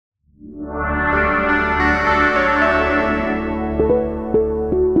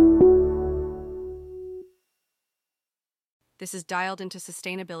This is dialed into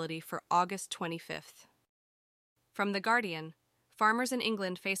sustainability for August 25th. From The Guardian, farmers in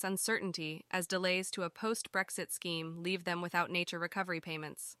England face uncertainty as delays to a post-Brexit scheme leave them without nature recovery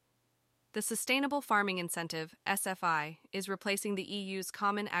payments. The Sustainable Farming Incentive, SFI, is replacing the EU's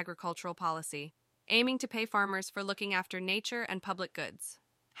Common Agricultural Policy, aiming to pay farmers for looking after nature and public goods.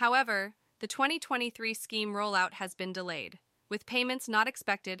 However, the 2023 scheme rollout has been delayed, with payments not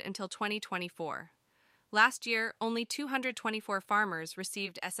expected until 2024. Last year, only 224 farmers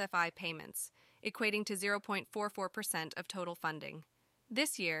received SFI payments, equating to 0.44% of total funding.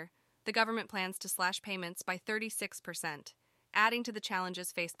 This year, the government plans to slash payments by 36%, adding to the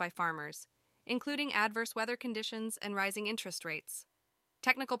challenges faced by farmers, including adverse weather conditions and rising interest rates.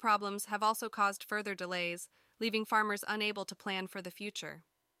 Technical problems have also caused further delays, leaving farmers unable to plan for the future.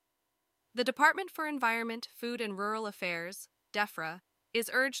 The Department for Environment, Food and Rural Affairs, DEFRA, is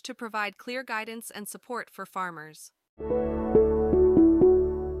urged to provide clear guidance and support for farmers.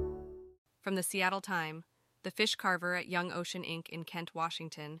 From the Seattle Times, the fish carver at Young Ocean Inc. in Kent,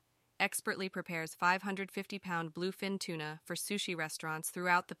 Washington, expertly prepares 550-pound bluefin tuna for sushi restaurants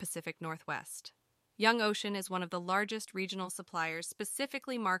throughout the Pacific Northwest. Young Ocean is one of the largest regional suppliers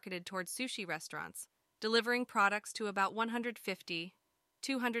specifically marketed towards sushi restaurants, delivering products to about 150-200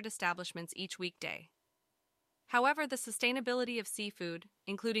 establishments each weekday. However, the sustainability of seafood,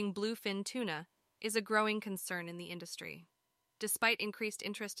 including bluefin tuna, is a growing concern in the industry. Despite increased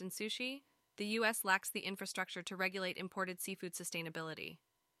interest in sushi, the U.S. lacks the infrastructure to regulate imported seafood sustainability.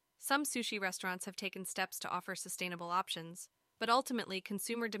 Some sushi restaurants have taken steps to offer sustainable options, but ultimately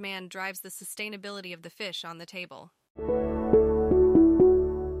consumer demand drives the sustainability of the fish on the table.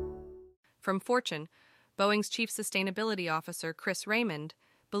 From Fortune, Boeing's Chief Sustainability Officer Chris Raymond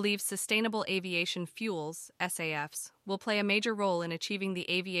believes sustainable aviation fuels, SAFs, will play a major role in achieving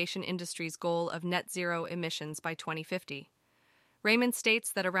the aviation industry's goal of net zero emissions by 2050. Raymond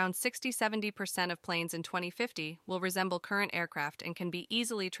states that around 60-70% of planes in 2050 will resemble current aircraft and can be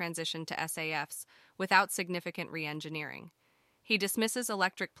easily transitioned to SAFs without significant re-engineering. He dismisses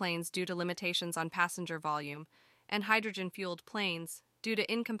electric planes due to limitations on passenger volume and hydrogen-fueled planes due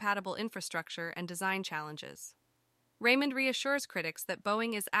to incompatible infrastructure and design challenges. Raymond reassures critics that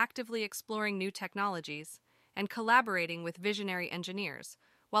Boeing is actively exploring new technologies and collaborating with visionary engineers,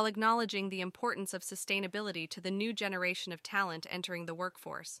 while acknowledging the importance of sustainability to the new generation of talent entering the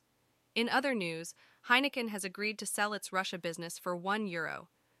workforce. In other news, Heineken has agreed to sell its Russia business for €1.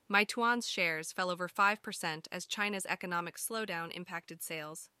 Meituan's shares fell over 5% as China's economic slowdown impacted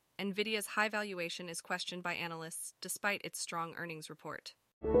sales. Nvidia's high valuation is questioned by analysts despite its strong earnings report.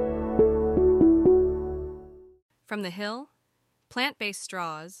 From The Hill, plant-based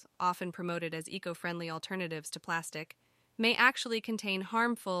straws, often promoted as eco-friendly alternatives to plastic, may actually contain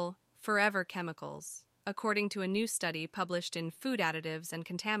harmful, forever chemicals, according to a new study published in Food Additives and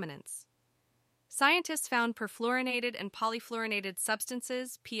Contaminants. Scientists found perfluorinated and polyfluorinated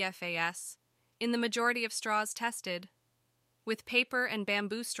substances, PFAS, in the majority of straws tested, with paper and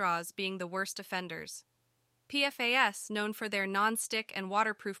bamboo straws being the worst offenders. PFAS, known for their non-stick and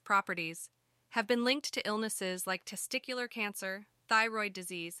waterproof properties, have been linked to illnesses like testicular cancer, thyroid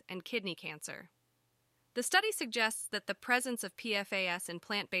disease, and kidney cancer. The study suggests that the presence of PFAS in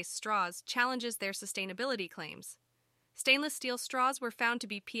plant-based straws challenges their sustainability claims. Stainless steel straws were found to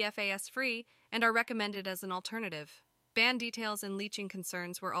be PFAS-free and are recommended as an alternative. Ban details and leaching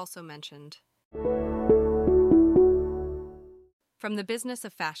concerns were also mentioned. From the business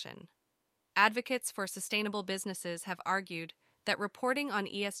of fashion, advocates for sustainable businesses have argued that reporting on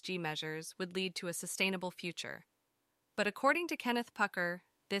ESG measures would lead to a sustainable future. But according to Kenneth Pucker,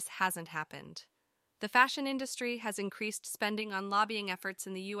 this hasn't happened. The fashion industry has increased spending on lobbying efforts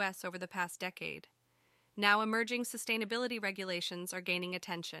in the U.S. over the past decade. Now emerging sustainability regulations are gaining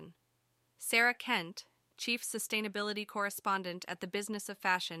attention. Sarah Kent, Chief Sustainability Correspondent at the Business of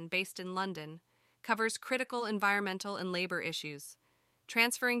Fashion based in London, covers critical environmental and labor issues.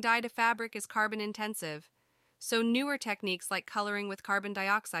 Transferring dye to fabric is carbon-intensive, so newer techniques like coloring with carbon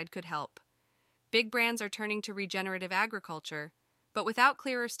dioxide could help. Big brands are turning to regenerative agriculture, but without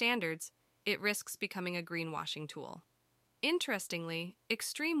clearer standards, it risks becoming a greenwashing tool. Interestingly,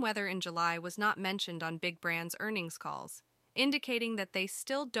 extreme weather in July was not mentioned on big brands' earnings calls, indicating that they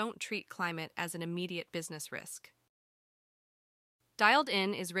still don't treat climate as an immediate business risk. Dialed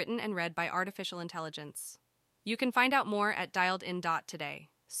In is written and read by artificial intelligence. You can find out more at dialedin.today.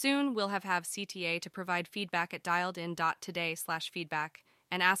 Soon we'll have CTA to provide feedback at dialedin.today/feedback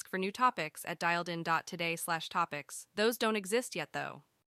and ask for new topics at dialedin.today/topics. Those don't exist yet though.